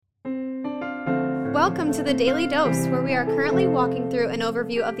Welcome to the Daily Dose, where we are currently walking through an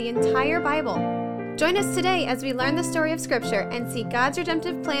overview of the entire Bible. Join us today as we learn the story of Scripture and see God's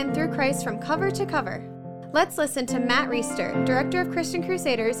redemptive plan through Christ from cover to cover. Let's listen to Matt Reisetter, Director of Christian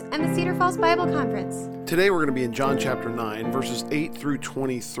Crusaders and the Cedar Falls Bible Conference. Today we're going to be in John chapter 9, verses 8 through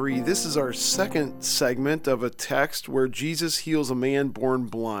 23. This is our second segment of a text where Jesus heals a man born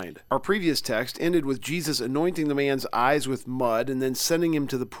blind. Our previous text ended with Jesus anointing the man's eyes with mud and then sending him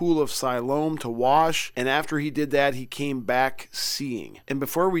to the pool of Siloam to wash, and after he did that, he came back seeing. And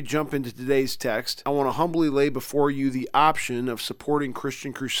before we jump into today's text, I want to humbly lay before you the option of supporting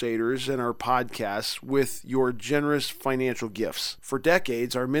Christian Crusaders and our podcasts with your generous financial gifts. For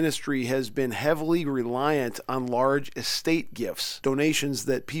decades, our ministry has been heavily reliant on large estate gifts, donations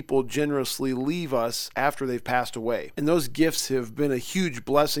that people generously leave us after they've passed away. And those gifts have been a huge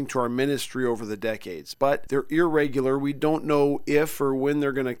blessing to our ministry over the decades. But they're irregular. We don't know if or when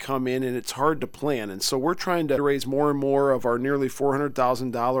they're going to come in, and it's hard to plan. And so we're trying to raise more and more of our nearly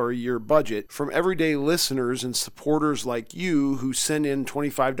 $400,000 a year budget from everyday listeners and supporters like you who send in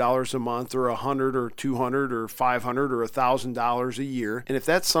 $25 a month or $100 or $200 or $500 or $1,000 a year. And if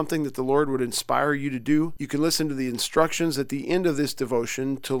that's something that the Lord would inspire you to do, you can listen to the instructions at the end of this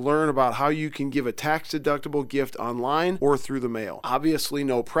devotion to learn about how you can give a tax-deductible gift online or through the mail. Obviously,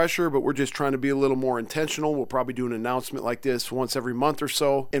 no pressure, but we're just trying to be a little more intentional. We'll probably do an announcement like this once every month or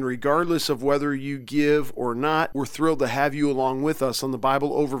so. And regardless of whether you give or not, we're thrilled to have you along with us on the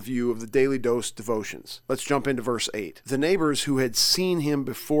Bible overview of the Daily Dose devotions. Let's jump into verse 8. The neighbors who had seen him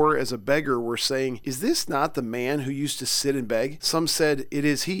before as a beggar were saying, "Is this not the man who used to sit and beg?" Some said, "It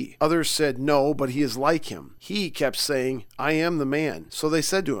is he." Others said, "No, but he is like him." He kept saying, "I am the man." So they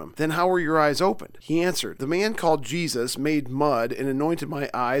said to him, "Then how were your eyes opened?" He answered, "The man called Jesus made mud and anointed my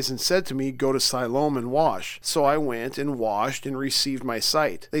eyes and said to me, 'Go to Siloam and wash.' So I went and washed and received my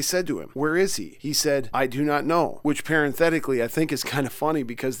sight." They said to him, "Where is he?" He said, "I do not know," which parenthetically I think is kind of funny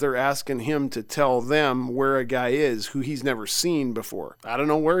because they're asking him to tell them where a guy is who he's never seen before. I don't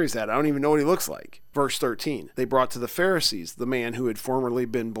know where he's at. I don't even know what he looks like. Verse 13, they brought to the Pharisees the man who had formerly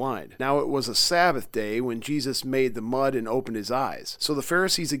been blind. Now it was a Sabbath day when Jesus made the mud and opened his eyes. So the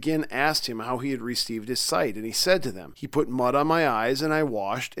Pharisees again asked him how he had received his sight, and he said to them, "He put mud on my eyes, and I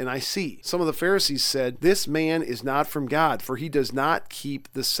washed, and I see." Some of the Pharisees said, "This man is not from God, for he does not keep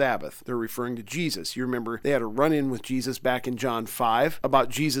the Sabbath." They're referring to Jesus. You remember they had a run-in with Jesus back in John 5 about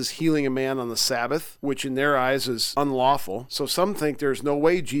Jesus healing a man on the Sabbath, which in their eyes is unlawful. So some think there's no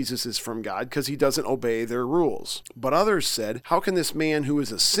way Jesus is from God because he doesn't obey their rules. But others said, "How can this man who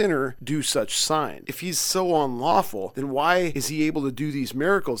is a sinner do such sign? If he's so unlawful, then why is he able to do these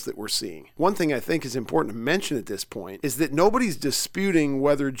miracles that we're seeing?" One thing I think is important to mention at this point is that nobody's disputing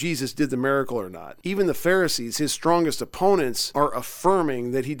whether Jesus did the miracle or not. Even the Pharisees, his strongest opponents, are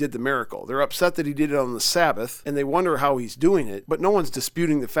affirming that he did the miracle. They're upset that he did it on the Sabbath, and they wonder how he's doing it, but no one's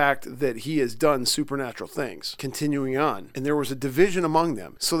disputing the fact that he has done supernatural things. Continuing on, and there was a division among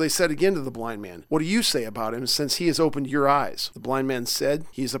them. So they said again to the blind man, "What do you say about him, since he has opened your eyes?" The blind man said,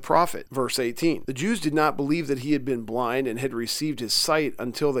 "He is a prophet." Verse 18, the Jews did not believe that he had been blind and had received his sight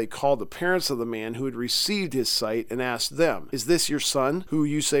until they called the parents of the man who had received his sight and asked them, "Is this your son, who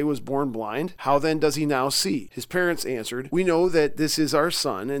you say was born blind? How then does he now see?" His parents answered, "We know that this is our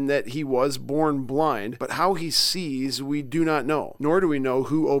son and that he was born blind, but how he sees we do not know, nor do we know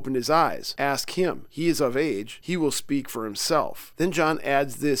who opened his eyes. Ask him. He is of age. He will speak for himself." Then John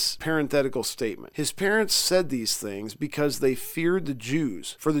adds this parenthetical statement. His parents said these things because they feared the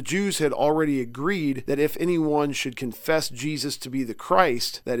Jews, for the Jews had already agreed that if anyone should confess Jesus to be the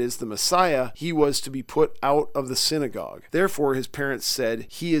Christ, that is, the Messiah, he was to be put out of the synagogue. Therefore his parents said,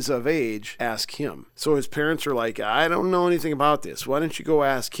 "He is of age, ask him." So his parents are like, "I don't know anything about this. Why don't you go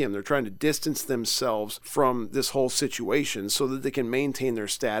ask him?" They're trying to distance themselves from this whole situation so that they can maintain their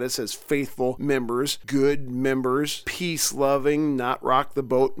status as faithful members, good members, peace-loving, not rock the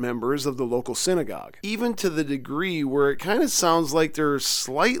boat members of the local synagogue. Even to the degree where it kind of sounds like they're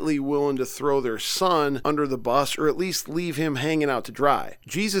slightly willing to throw their son under the bus or at least leave him hanging out to dry.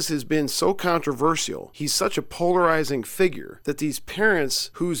 Jesus has been so controversial, he's such a polarizing figure, that these parents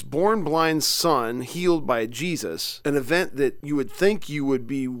whose born blind son healed by Jesus, an event that you would think you would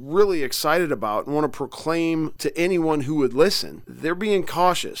be really excited about and want to proclaim to anyone who would listen, they're being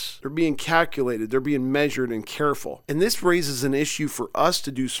cautious, they're being calculated, they're being measured and careful. And this raises an issue for us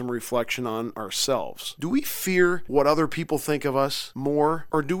to do some reflection on ourselves. Do we fear what other people think of us more,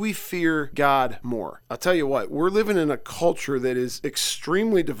 or do we fear God more? I'll tell you what, we're living in a culture that is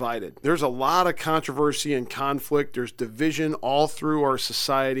extremely divided. There's a lot of controversy and conflict. There's division all through our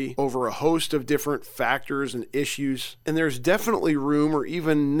society over a host of different factors and issues. And there's definitely room or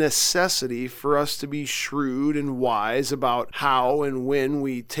even necessity for us to be shrewd and wise about how and when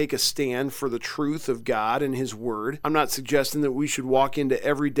we take a stand for the truth of God and His Word. I'm not suggesting that we should walk into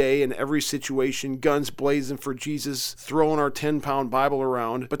every day and every situation guns blazing for Jesus, throwing our 10-pound Bible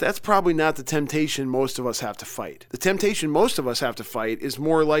around, but that's probably not the temptation most of us have to fight. The temptation most of us have to fight is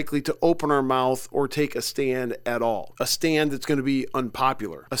more likely to open our mouth or take a stand at all. A stand that's going to be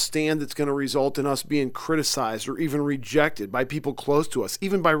unpopular. A stand that's going to result in us being criticized or even rejected by people close to us,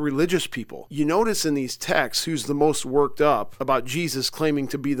 even by religious people. You notice in these texts who's the most worked up about Jesus claiming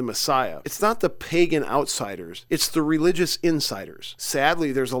to be the Messiah. It's not the pagan outsiders, it's the religious insiders.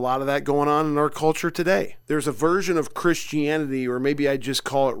 Sadly, there's a lot of that going on in our culture today. There's a version of Christianity, or maybe I'd just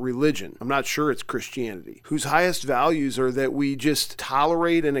call it religion. I'm not sure it's Christianity, whose highest values are that we just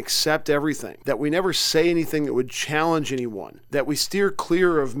tolerate and accept everything, that we never say anything that would challenge anyone, that we steer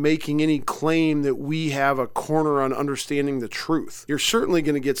clear of making any claim that we have a corner on understanding the truth. You're certainly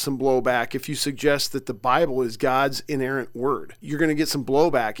going to get some blowback if you suggest that the Bible is God's inerrant word. You're going to get some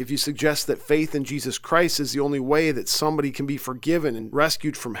blowback if you suggest that faith in Jesus Christ is the only way that somebody can be forgiven and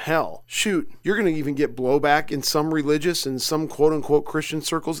rescued from hell. Shoot, you're going to even get blowback in some religious and some quote-unquote Christian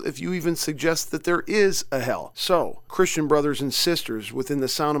circles if you even suggest that there is a hell. So, Christian brothers and sisters within the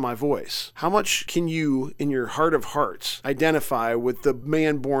sound of my voice, how much can you, in your heart of hearts, identify with the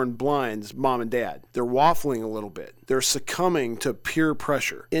man born blind's mom and dad? They're waffling a little bit. They're succumbing to peer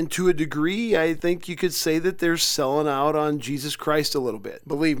pressure. And to a degree, I think you could say that they're selling out on Jesus Christ a little bit.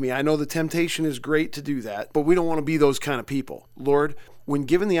 Believe me, I know the temptation is great to do that, but we don't want to be those kind of people. Lord, when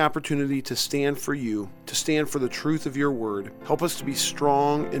given the opportunity to stand for you, to stand for the truth of your word, help us to be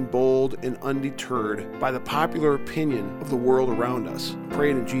strong and bold and undeterred by the popular opinion of the world around us.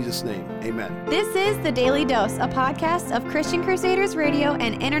 Pray it in Jesus' name. Amen. This is The Daily Dose, a podcast of Christian Crusaders Radio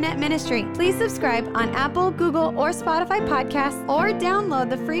and Internet Ministry. Please subscribe on Apple, Google, or Spotify podcasts, or download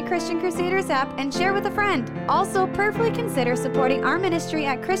the free Christian Crusaders app and share with a friend. Also, prayerfully consider supporting our ministry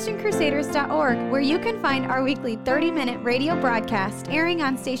at ChristianCrusaders.org, where you can find our weekly 30-minute radio broadcast, airing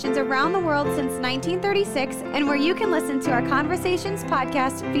on stations around the world since 1936, and where you can listen to our Conversations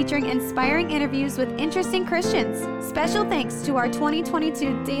podcast featuring inspiring interviews with interesting Christians. Special thanks to our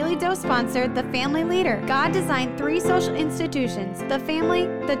 2022 Daily Dose sponsor, The Family Leader. God designed 3 social institutions: the family,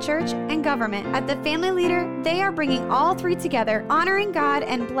 the church, and government. At The Family Leader, they are bringing all 3 together, honoring God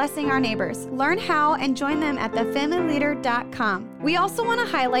and blessing our neighbors. Learn how and join them at thefamilyleader.com. We also want to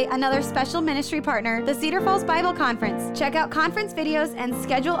highlight another special ministry partner, the Cedar Falls Bible Conference. Check out conference videos and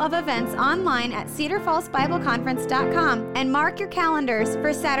schedule of events online at cedarfallsbibleconference.com, and mark your calendars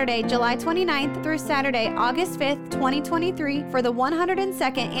for Saturday, July 29th through Saturday, August 5th, 2023 for the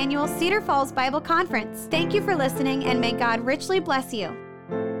 102nd Annual Cedar Falls Bible Conference. Thank you for listening, and may God richly bless you.